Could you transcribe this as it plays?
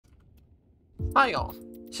Hi all.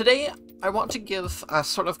 Today I want to give a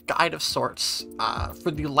sort of guide of sorts for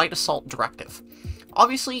the Light Assault Directive.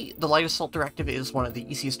 Obviously, the Light Assault Directive is one of the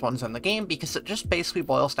easiest ones in the game because it just basically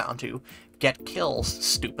boils down to get kills,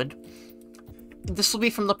 stupid. This will be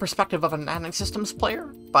from the perspective of an anti-systems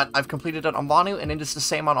player, but I've completed it on Vanu and it is the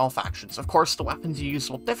same on all factions. Of course, the weapons you use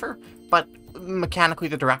will differ, but mechanically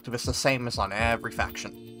the directive is the same as on every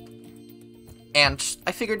faction. And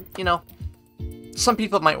I figured, some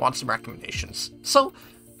people might want some recommendations. So,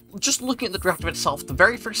 just looking at the directive itself, the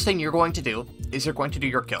very first thing you're going to do is you're going to do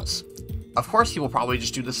your kills. Of course, you will probably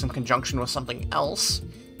just do this in conjunction with something else,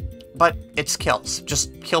 but it's kills.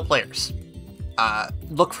 Just kill players.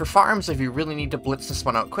 Look for farms if you really need to blitz this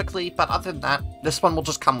one out quickly, but other than that, this one will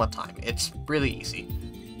just come with time. It's really easy.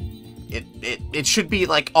 It should be,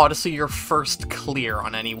 like, honestly, your first clear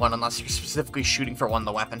on anyone unless you're specifically shooting for one of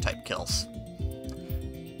the weapon type kills.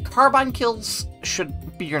 Carbine kills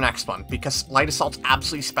should be your next one, because Light Assaults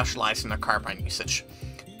absolutely specialize in their carbine usage.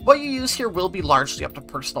 What you use here will be largely up to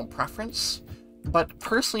personal preference, but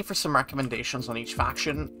personally for some recommendations on each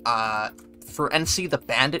faction, for NC, the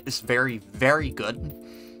Bandit is very, very good.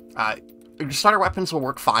 Your starter weapons will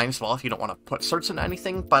work fine as well if you don't want to put certs into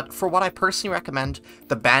anything, but for what I personally recommend,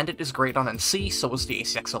 the Bandit is great on NC, so is the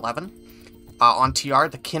ACX-11. On TR,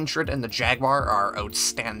 the Kindred and the Jaguar are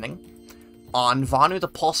outstanding. On Vanu, the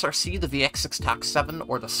Pulse RC, the VX6 TAC 7,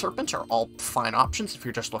 or the Serpent are all fine options if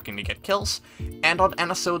you're just looking to get kills. And on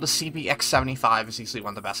NSO, the CBX75 is easily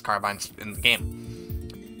one of the best carbines in the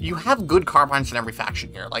game. You have good carbines in every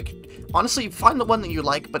faction here. Like, honestly, find the one that you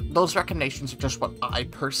like, but those recommendations are just what I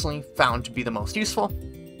personally found to be the most useful.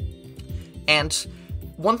 And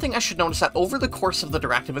one thing I should note is that over the course of the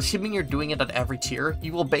directive, assuming you're doing it at every tier,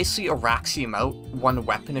 you will basically Araxium out one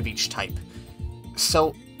weapon of each type.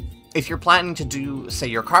 So, if you're planning to do, say,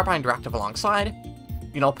 your carbine directive alongside,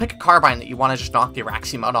 pick a carbine that you want to just knock the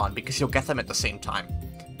Araxium out on, because you'll get them at the same time.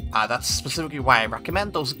 That's specifically why I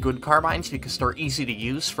recommend those good carbines, because they're easy to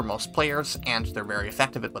use for most players, and they're very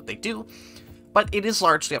effective at what they do, but it is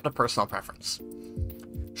largely up to personal preference.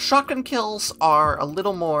 Shotgun kills are a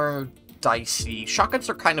little more dicey. Shotguns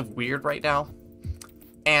are kind of weird right now.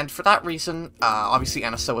 And for that reason, obviously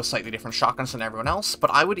NSO is slightly different shotguns than everyone else,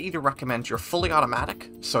 but I would either recommend your fully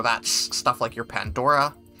automatic, so that's stuff like your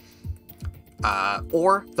Pandora,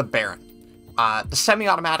 or the Baron. The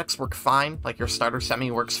semi-automatics work fine, like your starter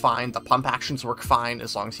semi works fine, the pump actions work fine,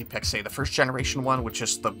 as long as you pick, say, the first generation one, which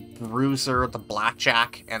is the Bruiser, the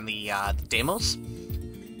Blackjack, and the Deimos.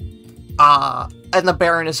 And the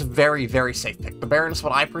Baron is a very, very safe pick. The Baron is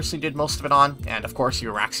what I personally did most of it on, and of course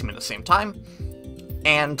you Araxium at the same time.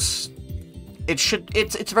 And it's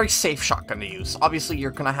a very safe shotgun to use. Obviously, you're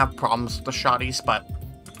going to have problems with the shotties, but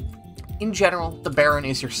in general, the Baron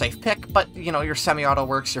is your safe pick, but, your semi-auto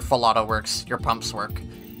works, your full auto works, your pumps work.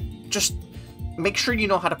 Just make sure you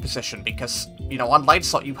know how to position, because, on Light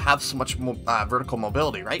Assault, you have so much vertical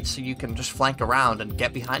mobility, right? So you can just flank around and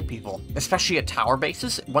get behind people, especially at tower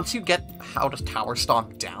bases. Once you get how to tower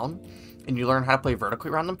stomp down, and you learn how to play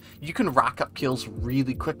vertically around them, you can rack up kills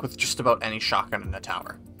really quick with just about any shotgun in a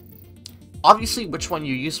tower. Obviously, which one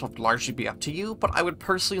you use will largely be up to you, but I would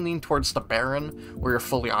personally lean towards the Baron or your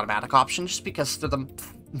fully automatic option, just because they're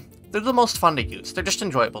the most fun to use. They're just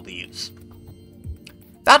enjoyable to use.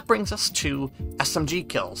 That brings us to SMG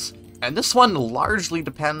kills, and this one largely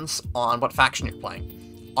depends on what faction you're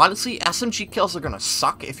playing. Honestly, SMG kills are going to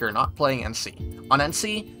suck if you're not playing NC. On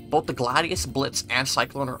NC, both the Gladius, Blitz, and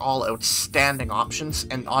Cyclone are all outstanding options,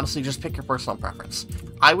 and honestly, just pick your personal preference.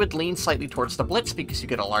 I would lean slightly towards the Blitz because you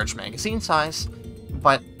get a large magazine size,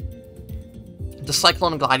 but the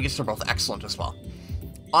Cyclone and Gladius are both excellent as well.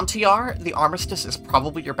 On TR, the Armistice is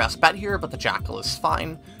probably your best bet here, but the Jackal is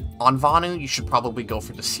fine. On Vanu, you should probably go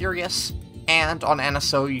for the Sirius, and on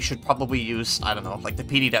NSO, you should probably use, I don't know, like the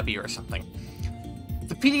PDW or something.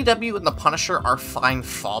 The PDW and the Punisher are fine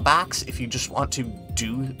fallbacks if you just want to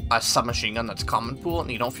do a submachine gun that's common pool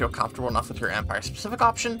and you don't feel comfortable enough with your Empire-specific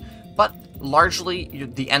option, but largely,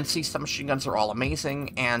 the NC submachine guns are all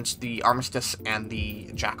amazing, and the Armistice and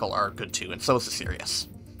the Jackal are good too, and so is the Sirius.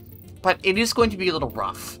 But it is going to be a little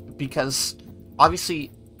rough, because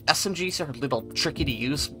obviously SMGs are a little tricky to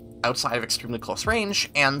use outside of extremely close range,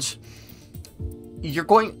 and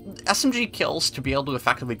SMG kills, to be able to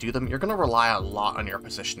effectively do them, you're going to rely a lot on your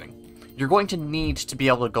positioning. You're going to need to be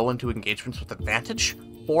able to go into engagements with advantage,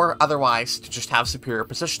 or otherwise to just have superior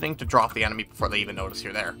positioning to drop the enemy before they even notice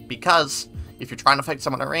you're there. Because if you're trying to fight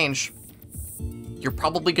someone at range, you're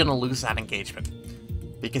probably going to lose that engagement,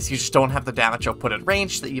 because you just don't have the damage output at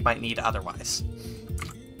range that you might need otherwise.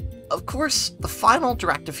 Of course, the final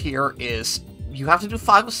directive here is you have to do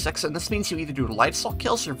 5 of 6, and this means you either do light assault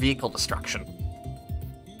kills or vehicle destruction.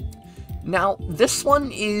 Now, this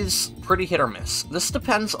one is pretty hit or miss. This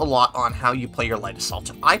depends a lot on how you play your light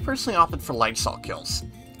assault. I personally opted for light assault kills.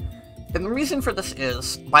 And the reason for this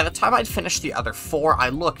is, by the time I'd finished the other 4, I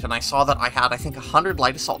looked and I saw that I had, I think, 100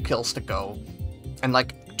 light assault kills to go, and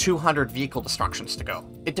like 200 vehicle destructions to go.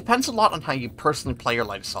 It depends a lot on how you personally play your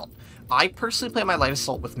light assault. I personally play my light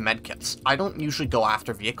assault with medkits. I don't usually go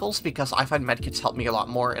after vehicles because I find medkits help me a lot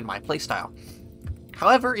more in my playstyle.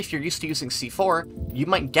 However, if you're used to using C4, you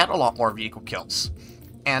might get a lot more vehicle kills.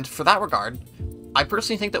 And for that regard, I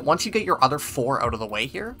personally think that once you get your other 4 out of the way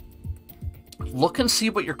here, look and see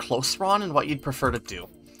what you're closer on and what you'd prefer to do.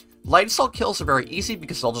 Light assault kills are very easy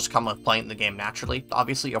because they'll just come with playing the game naturally.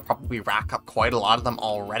 Obviously, you'll probably rack up quite a lot of them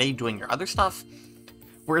already doing your other stuff,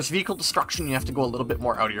 whereas vehicle destruction you have to go a little bit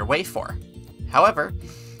more out of your way for. However,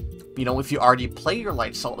 you know, if you already play your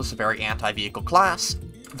light assault as a very anti-vehicle class,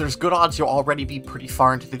 there's good odds you'll already be pretty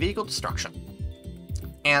far into the vehicle destruction.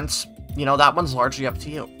 And, you know, that one's largely up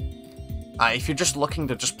to you. If you're just looking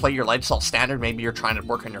to just play your light assault standard, maybe you're trying to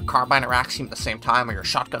work on your carbine or axiom at the same time, or your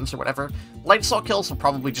shotguns or whatever, light assault kills will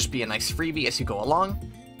probably just be a nice freebie as you go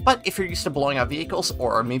along. But if you're used to blowing up vehicles,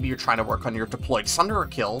 or maybe you're trying to work on your deployed Sunderer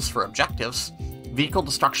kills for objectives, vehicle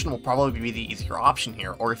destruction will probably be the easier option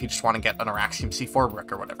here, or if you just want to get an Araxium C4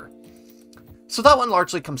 brick or whatever. So that one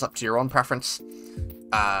largely comes up to your own preference.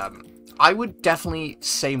 I would definitely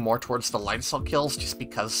say more towards the light assault kills, just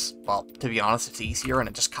because, well, to be honest, it's easier and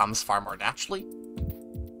it just comes far more naturally.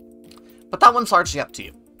 But that one's largely up to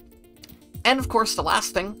you. And of course, the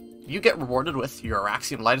last thing, you get rewarded with your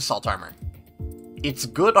Araxium Light Assault Armor. It's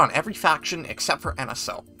good on every faction except for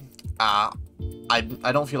NSO.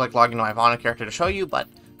 I don't feel like logging my Ivana character to show you, but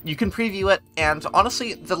you can preview it, and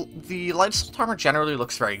honestly, the Light Assault Armor generally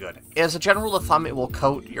looks very good. As a general rule of thumb, it will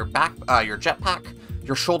coat your your jetpack,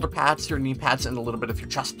 your shoulder pads, your knee pads, and a little bit of your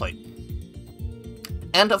chest plate.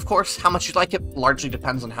 And of course, how much you like it largely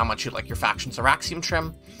depends on how much you like your faction's Araxium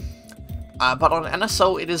trim. But on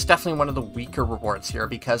NSO, it is definitely one of the weaker rewards here,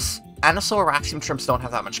 because NSO Araxium trims don't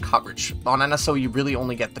have that much coverage. On NSO, you really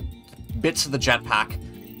only get the bits of the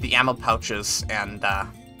jetpack, the ammo pouches, and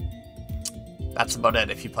that's about it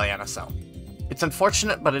if you play NSO. It's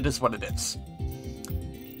unfortunate, but it is what it is.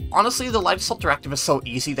 Honestly, the Light Assault Directive is so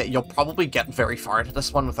easy that you'll probably get very far into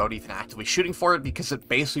this one without even actively shooting for it, because it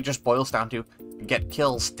basically just boils down to get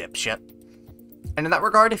kills, dipshit. And in that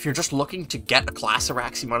regard, if you're just looking to get a class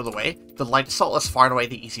Araxium out of the way, the Light Assault is far and away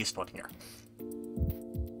the easiest one here.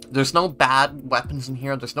 There's no bad weapons in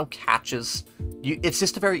here, there's no catches, it's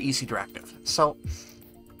just a very easy directive. So,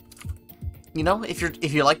 you know, if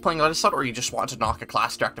you like playing Light Assault, or you just want to knock a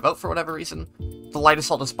class directive out for whatever reason, the Light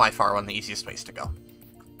Assault is by far one of the easiest ways to go.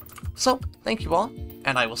 So, thank you all,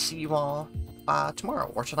 and I will see you all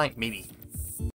tomorrow, or tonight, maybe.